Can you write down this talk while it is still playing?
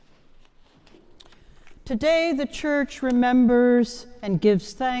Today, the church remembers and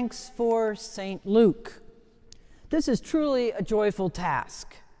gives thanks for St. Luke. This is truly a joyful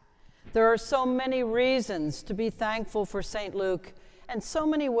task. There are so many reasons to be thankful for St. Luke and so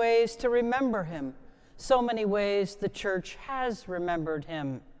many ways to remember him, so many ways the church has remembered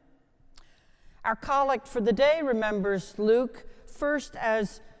him. Our collect for the day remembers Luke first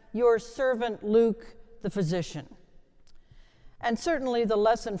as your servant Luke the physician. And certainly the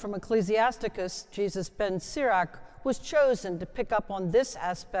lesson from Ecclesiasticus, Jesus ben Sirach, was chosen to pick up on this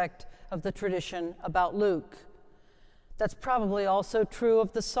aspect of the tradition about Luke. That's probably also true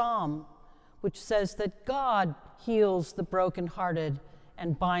of the Psalm, which says that God heals the brokenhearted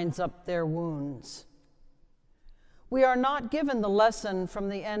and binds up their wounds. We are not given the lesson from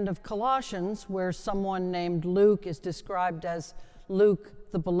the end of Colossians, where someone named Luke is described as Luke,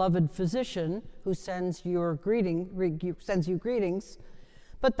 the beloved physician, who sends you greetings.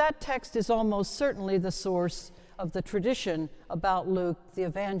 But that text is almost certainly the source of the tradition about Luke, the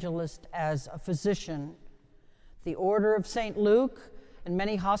evangelist, as a physician. The Order of St. Luke and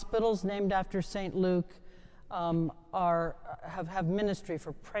many hospitals named after St. Luke have ministry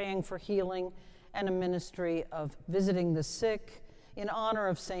for praying for healing and a ministry of visiting the sick in honor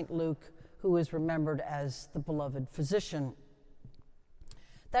of St. Luke, who is remembered as the beloved physician.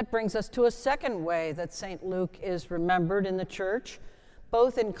 That brings us to a second way that St. Luke is remembered in the church,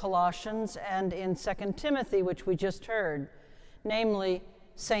 both in Colossians and in 2 Timothy, which we just heard, namely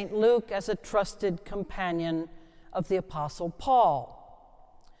St. Luke as a trusted companion of the Apostle Paul.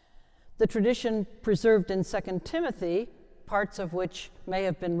 The tradition preserved in 2 Timothy, parts of which may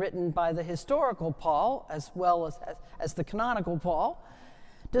have been written by the historical Paul as well as the canonical Paul,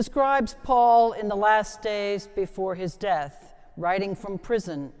 describes Paul in the last days before his death, writing from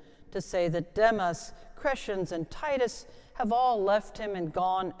prison to say that Demas, Crescens, and Titus have all left him and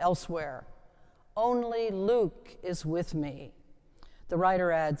gone elsewhere. Only Luke is with me. The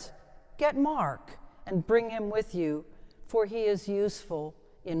writer adds, "Get Mark and bring him with you, for he is useful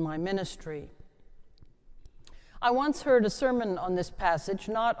in my ministry." I once heard a sermon on this passage,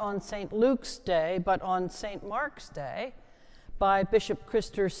 not on St. Luke's day, but on St. Mark's day, by Bishop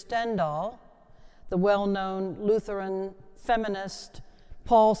Krister Stendahl, the well-known Lutheran feminist,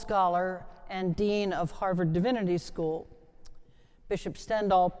 Paul scholar, and dean of Harvard Divinity School. Bishop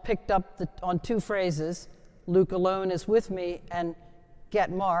Stendahl picked up on two phrases, "Luke alone is with me," and "Get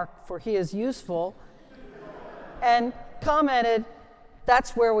Mark, for he is useful," and commented,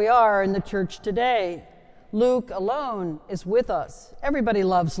 that's where we are in the church today. Luke alone is with us. Everybody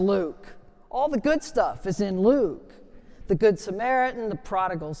loves Luke. All the good stuff is in Luke. The Good Samaritan, the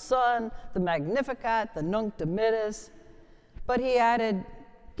Prodigal Son, the Magnificat, the Nunc Dimittis. But he added,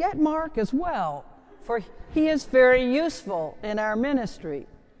 "Get Mark as well, for he is very useful in our ministry."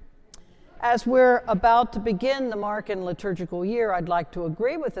 As we're about to begin the Markan liturgical year, I'd like to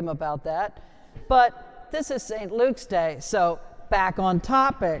agree with him about that, but this is St. Luke's Day, so back on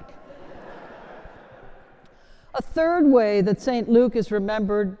topic. A third way that St. Luke is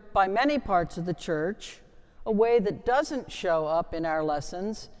remembered by many parts of the church, a way that doesn't show up in our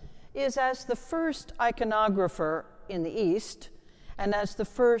lessons, is as the first iconographer in the East and as the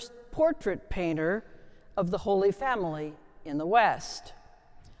first portrait painter of the Holy Family in the West.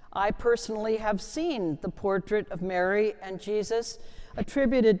 I personally have seen the portrait of Mary and Jesus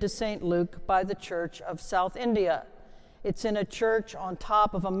attributed to St. Luke by the Church of South India. It's in a church on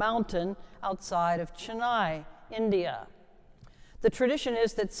top of a mountain outside of Chennai, India. The tradition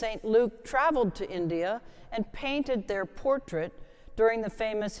is that St. Luke traveled to India and painted their portrait during the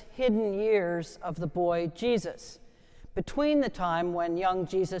famous hidden years of the boy Jesus, between the time when young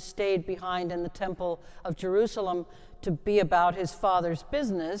Jesus stayed behind in the Temple of Jerusalem to be about his father's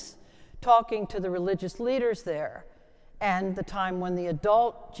business, talking to the religious leaders there, and the time when the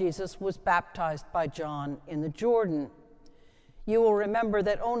adult Jesus was baptized by John in the Jordan. You will remember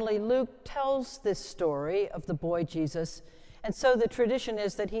that only Luke tells this story of the boy Jesus, and so the tradition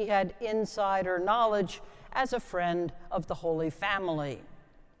is that he had insider knowledge as a friend of the Holy Family.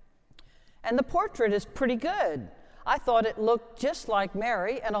 And the portrait is pretty good. I thought it looked just like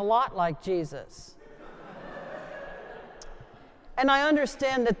Mary and a lot like Jesus. And I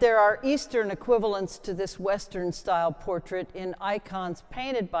understand that there are Eastern equivalents to this Western-style portrait in icons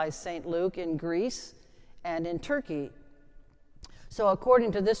painted by St. Luke in Greece and in Turkey. So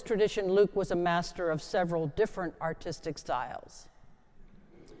according to this tradition, Luke was a master of several different artistic styles.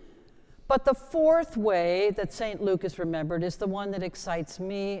 But the fourth way that St. Luke is remembered is the one that excites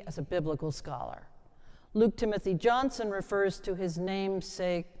me as a biblical scholar. Luke Timothy Johnson refers to his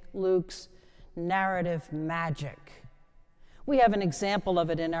namesake Luke's narrative magic. We have an example of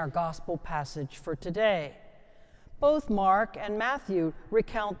it in our gospel passage for today. Both Mark and Matthew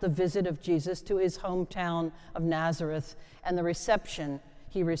recount the visit of Jesus to his hometown of Nazareth and the reception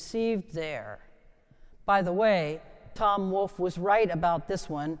he received there. By the way, Tom Wolfe was right about this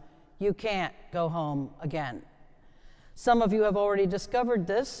one. You can't go home again. Some of you have already discovered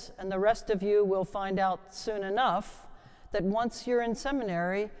this, and the rest of you will find out soon enough that once you're in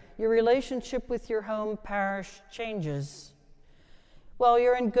seminary, your relationship with your home parish changes. Well,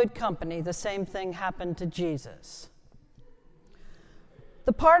 you're in good company. The same thing happened to Jesus.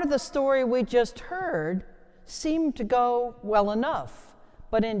 The part of the story we just heard seemed to go well enough,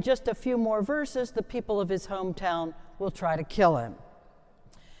 but in just a few more verses, the people of his hometown will try to kill him.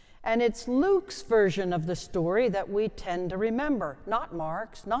 And it's Luke's version of the story that we tend to remember, not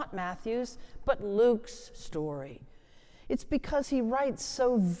Mark's, not Matthew's, but Luke's story. It's because he writes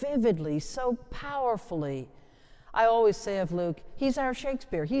so vividly, so powerfully. I always say of Luke, he's our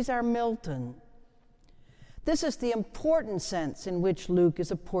Shakespeare, he's our Milton. This is the important sense in which Luke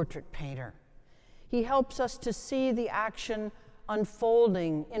is a portrait painter. He helps us to see the action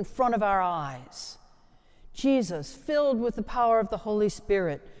unfolding in front of our eyes. Jesus, filled with the power of the Holy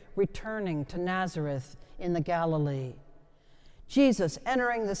Spirit, returning to Nazareth in the Galilee. Jesus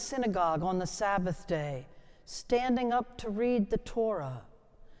entering the synagogue on the Sabbath day, standing up to read the Torah.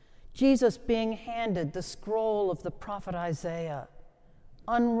 Jesus being handed the scroll of the prophet Isaiah,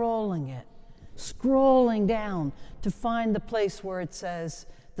 unrolling it, scrolling down to find the place where it says,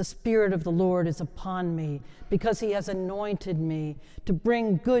 "The Spirit of the Lord is upon me, because he has anointed me to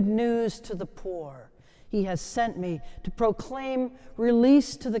bring good news to the poor. He has sent me to proclaim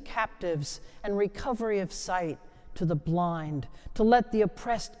release to the captives and recovery of sight to the blind, to let the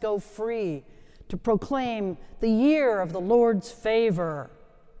oppressed go free, to proclaim the year of the Lord's favor."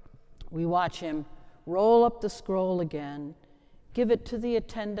 We watch him roll up the scroll again, give it to the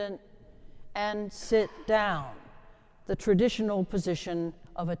attendant, and sit down, the traditional position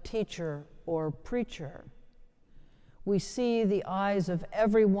of a teacher or preacher. We see the eyes of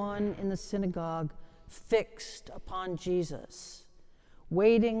everyone in the synagogue fixed upon Jesus,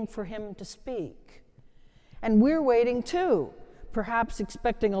 waiting for him to speak. And we're waiting too, perhaps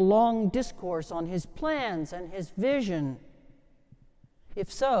expecting a long discourse on his plans and his vision. If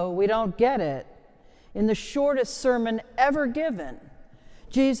so, we don't get it. In the shortest sermon ever given,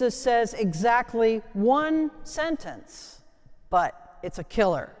 Jesus says exactly one sentence, but it's a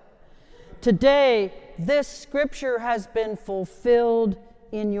killer. Today, this scripture has been fulfilled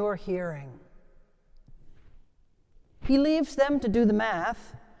in your hearing. He leaves them to do the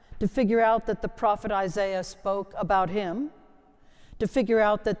math, to figure out that the prophet Isaiah spoke about him, to figure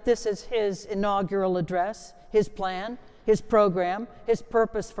out that this is his inaugural address, his plan, his program, his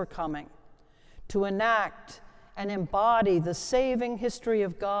purpose for coming, to enact and embody the saving history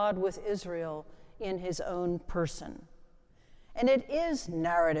of God with Israel in his own person. And it is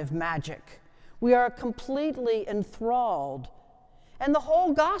narrative magic. We are completely enthralled. And the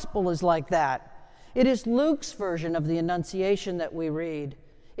whole gospel is like that. It is Luke's version of the Annunciation that we read.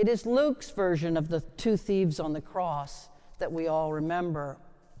 It is Luke's version of the two thieves on the cross that we all remember.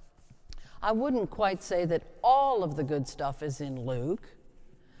 I wouldn't quite say that all of the good stuff is in Luke,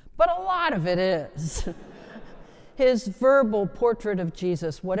 but a lot of it is. His verbal portrait of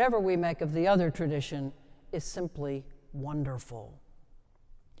Jesus, whatever we make of the other tradition, is simply wonderful.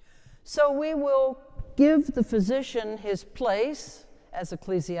 So we will give the physician his place, as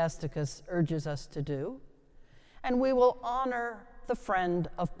Ecclesiasticus urges us to do, and we will honor the friend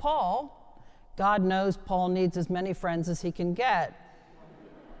of Paul. God knows Paul needs as many friends as he can get.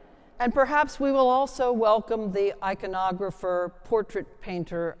 And perhaps we will also welcome the iconographer, portrait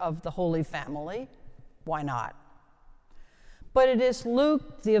painter of the Holy Family. Why not? But it is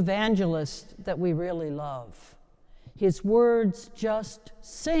Luke, the evangelist, that we really love. His words just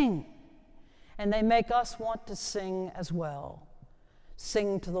sing, and they make us want to sing as well.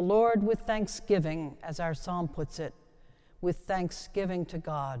 Sing to the Lord with thanksgiving, as our psalm puts it, with thanksgiving to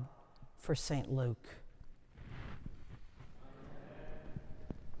God for St. Luke.